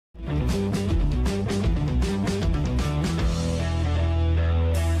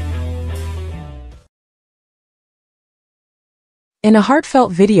In a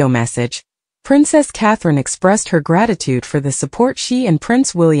heartfelt video message, Princess Catherine expressed her gratitude for the support she and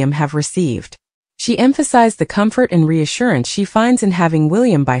Prince William have received. She emphasized the comfort and reassurance she finds in having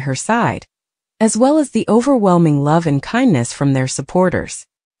William by her side, as well as the overwhelming love and kindness from their supporters.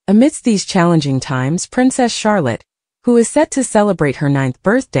 Amidst these challenging times, Princess Charlotte, who is set to celebrate her 9th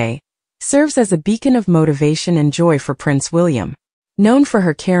birthday, serves as a beacon of motivation and joy for Prince William. Known for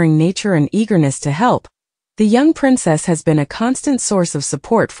her caring nature and eagerness to help, the young princess has been a constant source of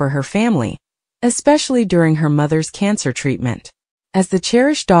support for her family, especially during her mother's cancer treatment. As the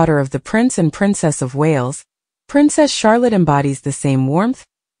cherished daughter of the Prince and Princess of Wales, Princess Charlotte embodies the same warmth,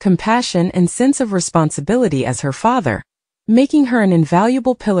 compassion, and sense of responsibility as her father, making her an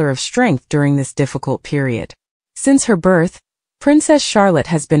invaluable pillar of strength during this difficult period. Since her birth, Princess Charlotte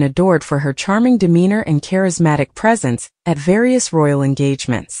has been adored for her charming demeanor and charismatic presence at various royal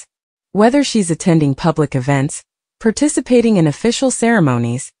engagements. Whether she's attending public events, participating in official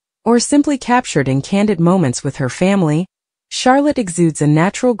ceremonies, or simply captured in candid moments with her family, Charlotte exudes a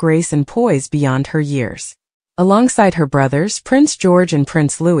natural grace and poise beyond her years. Alongside her brothers, Prince George and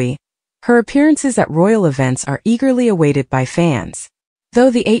Prince Louis, her appearances at royal events are eagerly awaited by fans.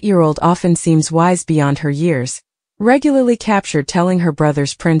 Though the 8-year-old often seems wise beyond her years, regularly captured telling her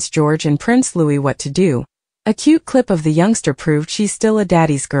brothers Prince George and Prince Louis what to do, a cute clip of the youngster proved she's still a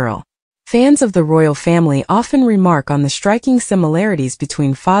daddy's girl. Fans of the royal family often remark on the striking similarities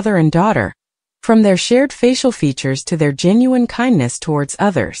between father and daughter, from their shared facial features to their genuine kindness towards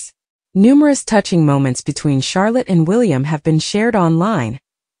others. Numerous touching moments between Charlotte and William have been shared online,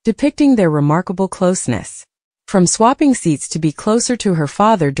 depicting their remarkable closeness. From swapping seats to be closer to her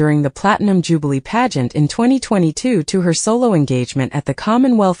father during the Platinum Jubilee pageant in 2022 to her solo engagement at the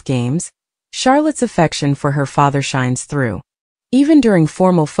Commonwealth Games, Charlotte's affection for her father shines through. Even during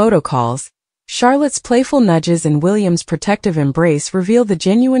formal photo calls, Charlotte's playful nudges and William's protective embrace reveal the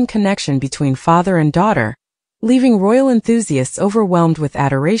genuine connection between father and daughter, leaving royal enthusiasts overwhelmed with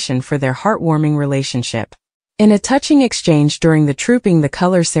adoration for their heartwarming relationship. In a touching exchange during the Trooping the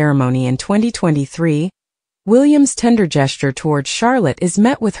Color ceremony in 2023, William's tender gesture towards Charlotte is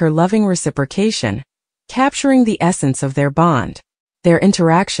met with her loving reciprocation, capturing the essence of their bond. Their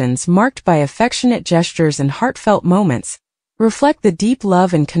interactions, marked by affectionate gestures and heartfelt moments, reflect the deep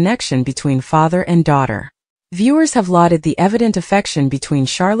love and connection between father and daughter. Viewers have lauded the evident affection between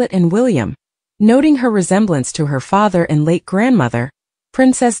Charlotte and William, noting her resemblance to her father and late grandmother,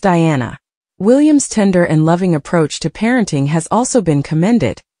 Princess Diana. William's tender and loving approach to parenting has also been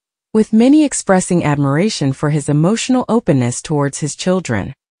commended, with many expressing admiration for his emotional openness towards his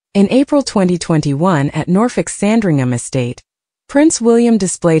children. In April 2021 at Norfolk's Sandringham Estate, Prince William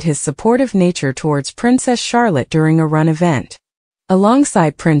displayed his supportive nature towards Princess Charlotte during a run event.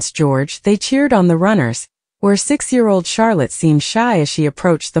 Alongside Prince George, they cheered on the runners, where 6-year-old Charlotte seemed shy as she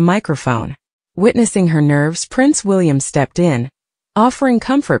approached the microphone. Witnessing her nerves, Prince William stepped in, offering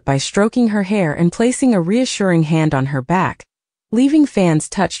comfort by stroking her hair and placing a reassuring hand on her back, leaving fans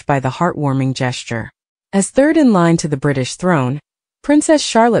touched by the heartwarming gesture. As third in line to the British throne, Princess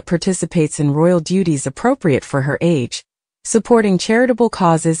Charlotte participates in royal duties appropriate for her age, supporting charitable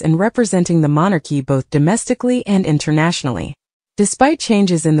causes and representing the monarchy both domestically and internationally. Despite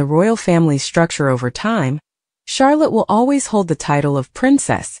changes in the royal family's structure over time, Charlotte will always hold the title of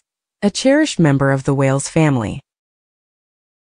princess, a cherished member of the Wales family.